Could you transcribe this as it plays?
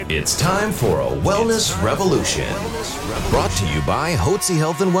It's time for a Wellness Revolution. Brought to you by Hotze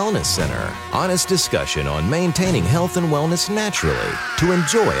Health and Wellness Center. Honest discussion on maintaining health and wellness naturally to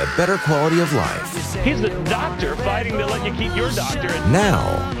enjoy a better quality of life. He's the doctor fighting to let you keep your doctor.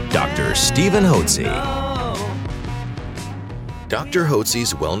 Now, Dr. Stephen Hotze. Dr.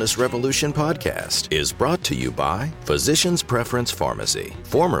 Hotze's Wellness Revolution podcast is brought to you by Physicians Preference Pharmacy,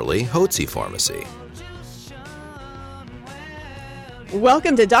 formerly Hotze Pharmacy.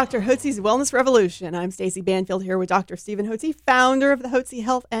 Welcome to Dr. Hotze's Wellness Revolution. I'm Stacey Banfield here with Dr. Stephen Hotze, founder of the Hotze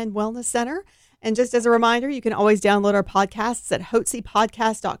Health and Wellness Center. And just as a reminder, you can always download our podcasts at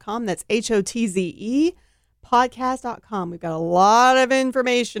hotzepodcast.com. That's HOTZE podcast.com. We've got a lot of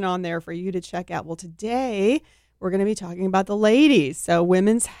information on there for you to check out. Well, today we're going to be talking about the ladies, so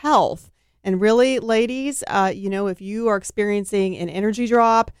women's health. And really, ladies, if you are experiencing an energy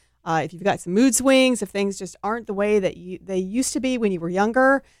drop, if you've got some mood swings, if things just aren't the way that they used to be when you were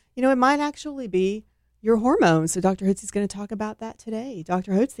younger, it might actually be your hormones. So Dr. Hotze is going to talk about that today.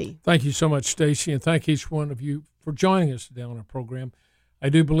 Dr. Hotze. Thank you so much, Stacey, and thank each one of you for joining us today on our program. I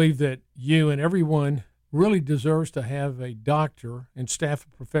do believe that you and everyone really deserves to have a doctor and staff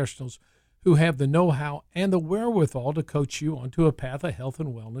of professionals who have the know-how and the wherewithal to coach you onto a path of health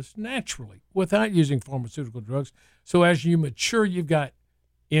and wellness naturally without using pharmaceutical drugs. So as you mature, you've got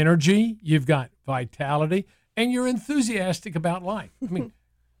energy, you've got vitality, and you're enthusiastic about life. I mean,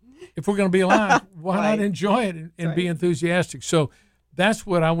 if we're going to be alive, why not enjoy it and be enthusiastic? So that's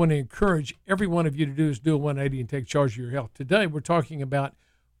what I want to encourage every one of you to do, is do a 180 and take charge of your health. Today, we're talking about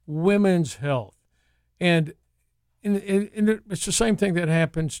women's health. And it's the same thing that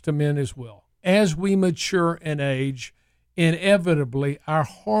happens to men as well. As we mature and age, inevitably, our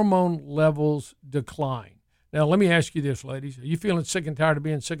hormone levels decline. Now, let me ask you this, ladies. Are you feeling sick and tired of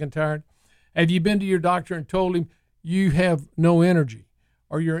being sick and tired? Have you been to your doctor and told him you have no energy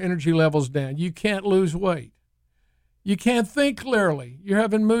or your energy level's down? You can't lose weight. You can't think clearly. You're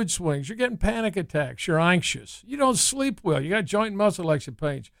having mood swings. You're getting panic attacks. You're anxious. You don't sleep well. You got joint and muscle aches.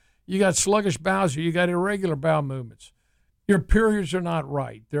 You got sluggish bowels. You got irregular bowel movements. Your periods are not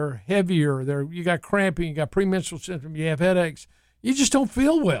right. They're heavier. You got cramping. You got premenstrual symptoms. You have headaches. You just don't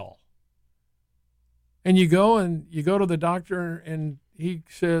feel well. And you go to the doctor, and he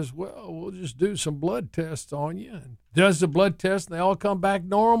says, well, we'll just do some blood tests on you. And does the blood test, and they all come back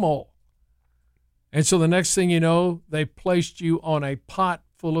normal. And so the next thing you know, they placed you on a pot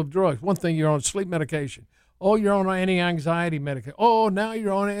full of drugs. One thing, you're on sleep medication. Oh, you're on anti-anxiety medication. Oh, now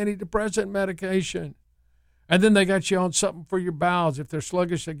you're on antidepressant medication. And then they got you on something for your bowels. If they're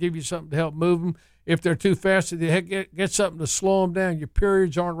sluggish, they give you something to help move them. If they're too fast, they get something to slow them down. Your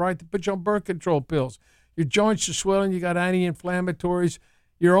periods aren't right, they put you on birth control pills. Your joints are swelling, you got anti-inflammatories.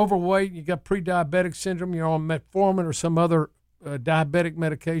 You're overweight, you got pre-diabetic syndrome, you're on metformin or some other diabetic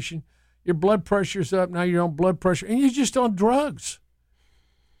medication. Your blood pressure's up, now you're on blood pressure, and you're just on drugs.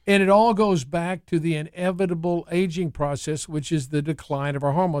 And it all goes back to the inevitable aging process, which is the decline of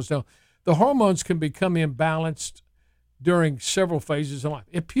our hormones. Now, the hormones can become imbalanced during several phases of life.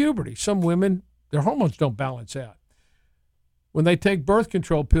 At puberty, some women, their hormones don't balance out. When they take birth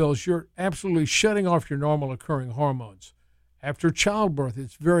control pills, you're absolutely shutting off your normal occurring hormones. After childbirth,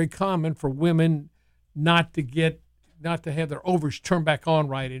 it's very common for women not to have their ovaries turn back on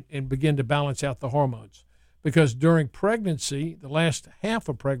right and begin to balance out the hormones. Because during pregnancy, the last half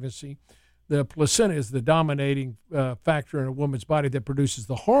of pregnancy, the placenta is the dominating factor in a woman's body that produces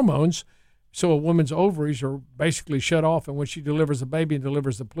the hormones. So a woman's ovaries are basically shut off, and when she delivers a baby and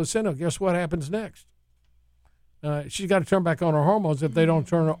delivers the placenta, guess what happens next? She's got to turn back on her hormones. If they don't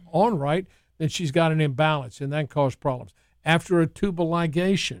turn on right, then she's got an imbalance, and that can cause problems. After a tubal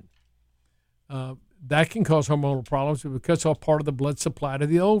ligation, that can cause hormonal problems if it cuts off part of the blood supply to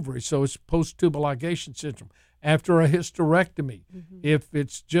the ovaries. So it's post-tubal ligation syndrome. After a hysterectomy, if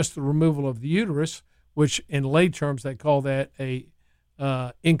it's just the removal of the uterus, which in lay terms they call that a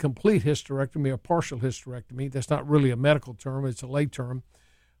incomplete hysterectomy or partial hysterectomy. That's not really a medical term. It's a lay term.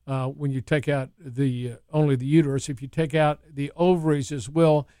 When you take out only the uterus, if you take out the ovaries as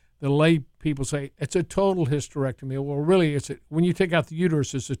well, the lay people say it's a total hysterectomy. Well, really, when you take out the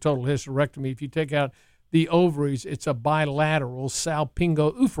uterus, it's a total hysterectomy. If you take out the ovaries, it's a bilateral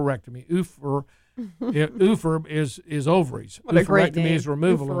salpingo-oophorectomy. Oofer is ovaries. What a great name. Oophorectomy is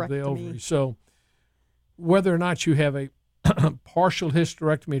removal of the ovaries. So whether or not you have a partial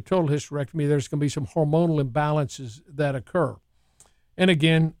hysterectomy, a total hysterectomy, there's going to be some hormonal imbalances that occur. And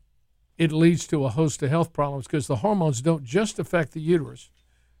again, it leads to a host of health problems because the hormones don't just affect the uterus.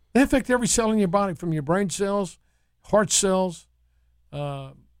 They affect every cell in your body, from your brain cells, heart cells,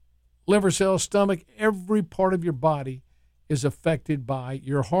 liver cells, stomach. Every part of your body is affected by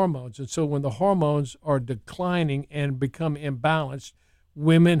your hormones. And so when the hormones are declining and become imbalanced,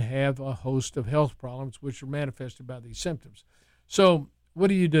 women have a host of health problems which are manifested by these symptoms. So what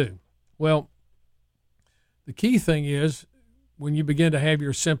do you do? Well, the key thing is when you begin to have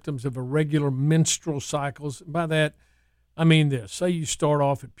your symptoms of irregular menstrual cycles, by that I mean this, say you start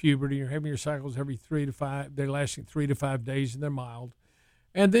off at puberty, you're having your cycles every 3 to 5, they're lasting 3 to 5 days and they're mild.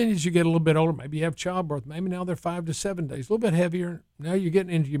 And then as you get a little bit older, maybe you have childbirth, maybe now they're 5 to 7 days, a little bit heavier. Now you're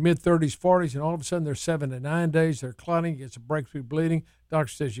getting into your mid-30s, 40s, and all of a sudden they're 7 to 9 days, they're clotting, you get some breakthrough bleeding.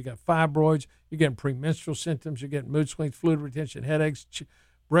 Doctor says you got fibroids, you're getting premenstrual symptoms, you're getting mood swings, fluid retention, headaches,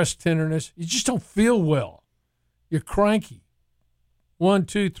 breast tenderness. You just don't feel well. You're cranky. 1,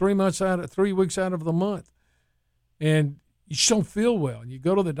 2, 3 months out of 3 weeks out of the month. And you just don't feel well. And you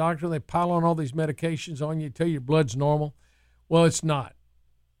go to the doctor, they pile on all these medications on you, tell you your blood's normal. Well, it's not.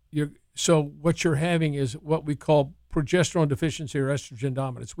 So what you're having is what we call progesterone deficiency or estrogen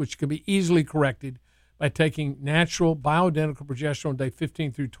dominance, which can be easily corrected by taking natural bioidentical progesterone day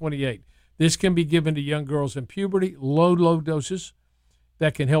 15 through 28. This can be given to young girls in puberty, low doses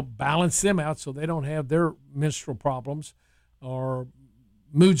that can help balance them out so they don't have their menstrual problems or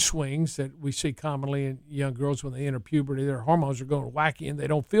mood swings that we see commonly in young girls when they enter puberty. Their hormones are going wacky and they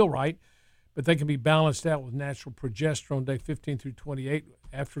don't feel right, but they can be balanced out with natural progesterone day 15 through 28.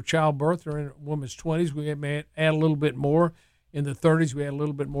 After childbirth or in a woman's 20s, we may add a little bit more. In the 30s, we add a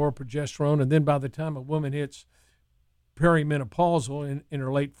little bit more progesterone. And then by the time a woman hits perimenopausal in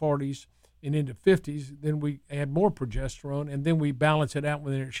her late 40s and into 50s, then we add more progesterone, and then we balance it out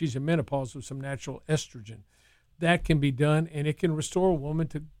when she's in menopause with some natural estrogen. That can be done, and it can restore a woman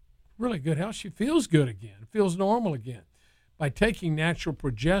to really good health. She feels good again, feels normal again. By taking natural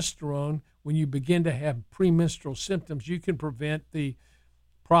progesterone, when you begin to have premenstrual symptoms, you can prevent the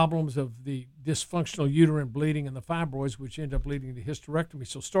problems of the dysfunctional uterine bleeding and the fibroids, which end up leading to hysterectomy.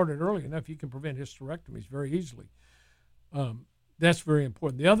 So started early enough, you can prevent hysterectomies very easily. That's very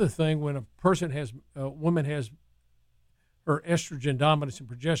important. The other thing, when a woman has her estrogen dominance and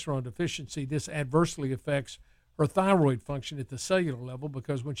progesterone deficiency, this adversely affects her thyroid function at the cellular level,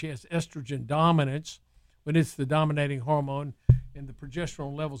 because when she has estrogen dominance, when it's the dominating hormone and the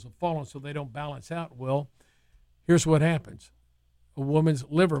progesterone levels have fallen so they don't balance out well, here's what happens. A woman's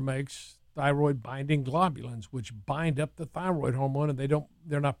liver makes thyroid binding globulins, which bind up the thyroid hormone, and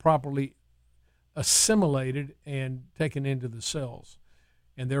they're not properly assimilated and taken into the cells.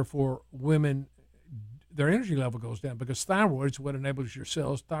 And therefore, women, their energy level goes down, because thyroid is what enables your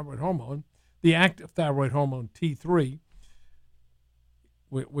cells, thyroid hormone, the active thyroid hormone T3,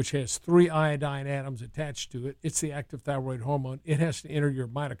 which has 3 iodine atoms attached to it. It's the active thyroid hormone. It has to enter your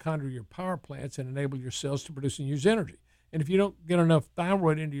mitochondria, your power plants, and enable your cells to produce and use energy. And if you don't get enough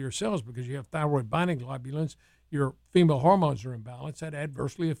thyroid into your cells because you have thyroid binding globulins, your female hormones are imbalanced, that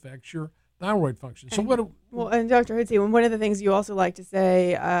adversely affects your thyroid function. So and Dr. Hotze, one of the things you also like to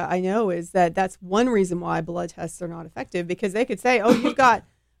say, I know, is that that's one reason why blood tests are not effective, because they could say, oh, you've got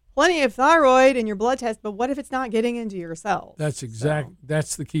plenty of thyroid in your blood test, but what if it's not getting into your cells? That's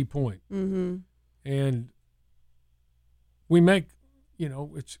that's the key point. Mm-hmm. And we make,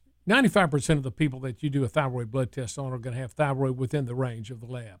 it's 95% of the people that you do a thyroid blood test on are going to have thyroid within the range of the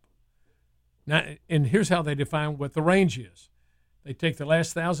lab. Now, and here's how they define what the range is. They take the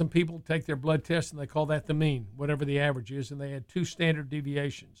last 1,000 people, take their blood test, and they call that the mean, whatever the average is, and they add 2 standard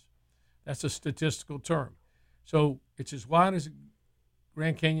deviations. That's a statistical term. So it's as wide as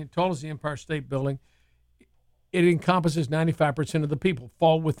Grand Canyon, tall as the Empire State Building. It encompasses 95% of the people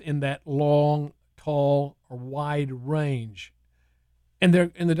fall within that long, tall, or wide range. And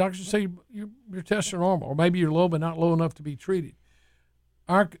the doctors say your tests are normal, or maybe you're low but not low enough to be treated.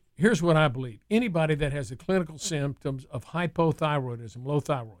 Here's what I believe. Anybody that has the clinical symptoms of hypothyroidism, low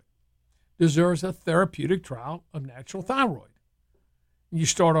thyroid, deserves a therapeutic trial of natural thyroid. You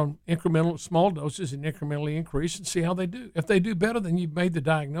start on incremental, small doses and incrementally increase and see how they do. If they do better, then you've made the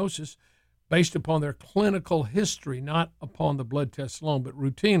diagnosis based upon their clinical history, not upon the blood test alone. But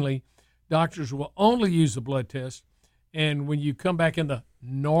routinely, doctors will only use the blood test. And when you come back in the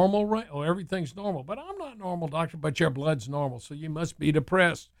normal range, everything's normal. But I'm not normal, doctor, but your blood's normal, so you must be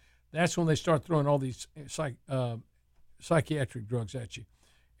depressed. That's when they start throwing all these psychiatric drugs at you.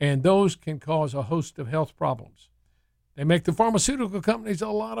 And those can cause a host of health problems. They make the pharmaceutical companies a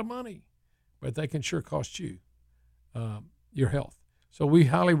lot of money, but they can sure cost you your health. So we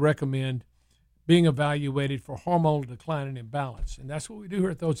highly recommend being evaluated for hormonal decline and imbalance. And that's what we do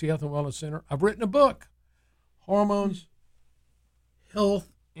here at the Hotze Health and Wellness Center. I've written a book, Hormones,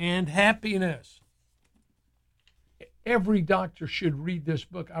 Health, and Happiness. Every doctor should read this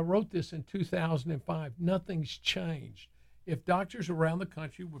book. I wrote this in 2005. Nothing's changed. if doctors around the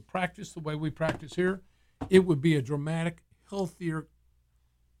country would practice the way we practice here, it would be a dramatic, healthier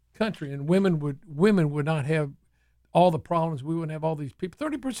country, and women would not have all the problems. We wouldn't have all these people.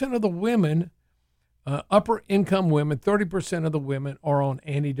 30% of the women, upper income women, 30% of the women are on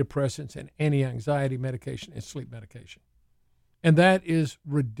antidepressants and anti-anxiety medication and sleep medication. And that is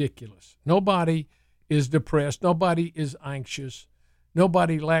ridiculous. Nobody is depressed. Nobody is anxious.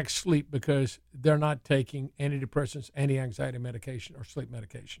 Nobody lacks sleep because they're not taking antidepressants, anti-anxiety medication, or sleep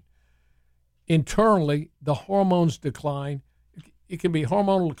medication. Internally, the hormones decline. It can be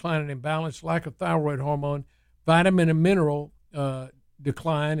hormonal decline and imbalance, lack of thyroid hormone, vitamin and mineral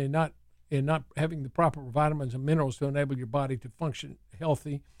decline, and not having the proper vitamins and minerals to enable your body to function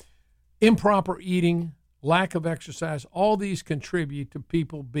healthy, improper eating, lack of exercise. All these contribute to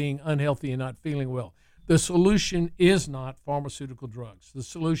people being unhealthy and not feeling well. The solution is not pharmaceutical drugs. The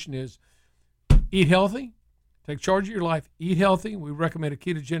solution is eat healthy, take charge of your life, eat healthy. We recommend a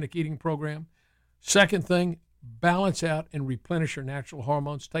ketogenic eating program. Second thing, balance out and replenish your natural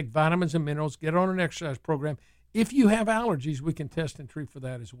hormones. Take vitamins and minerals. Get on an exercise program. If you have allergies, we can test and treat for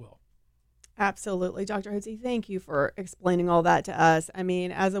that as well. Absolutely. Dr. Hotze, thank you for explaining all that to us. I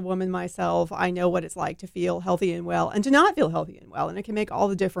mean, as a woman myself, I know what it's like to feel healthy and well and to not feel healthy and well. And it can make all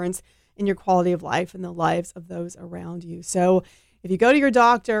the difference in your quality of life and the lives of those around you. So if you go to your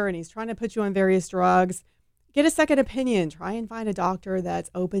doctor and he's trying to put you on various drugs, get a second opinion. Try and find a doctor that's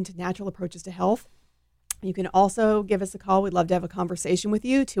open to natural approaches to health. You can also give us a call. We'd love to have a conversation with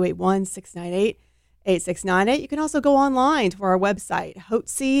you, 281-698-8698. You can also go online to our website,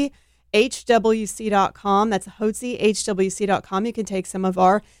 HotzeHWC.com. That's HotzeHWC.com. You can take some of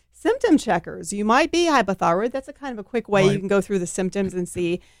our symptom checkers. You might be hypothyroid. That's a kind of a quick way you can go through the symptoms and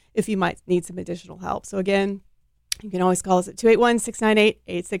see if you might need some additional help. So again, you can always call us at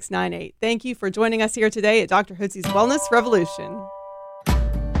 281-698-8698. Thank you for joining us here today at Dr. Hotze's Wellness Revolution.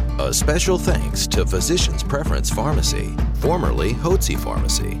 A special thanks to Physicians Preference Pharmacy, formerly Hotze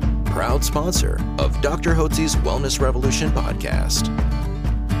Pharmacy, proud sponsor of Dr. Hotze's Wellness Revolution podcast.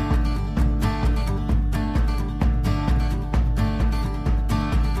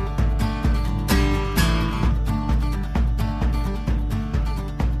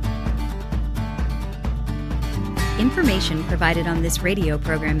 Information provided on this radio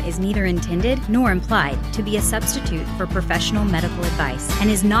program is neither intended nor implied to be a substitute for professional medical advice and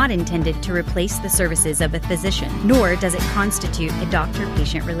is not intended to replace the services of a physician, nor does it constitute a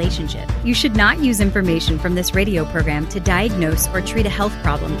doctor-patient relationship. You should not use information from this radio program to diagnose or treat a health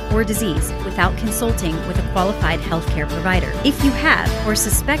problem or disease without consulting with a qualified healthcare provider. If you have or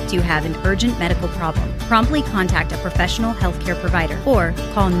suspect you have an urgent medical problem, promptly contact a professional healthcare provider or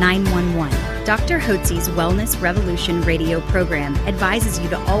call 911. Dr. Hotze's Wellness Revolution radio program advises you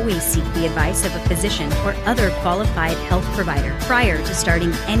to always seek the advice of a physician or other qualified health provider prior to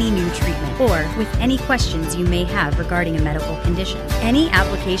starting any new treatment or with any questions you may have regarding a medical condition. Any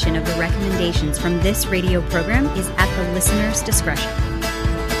application of the recommendations from this radio program is at the listener's discretion.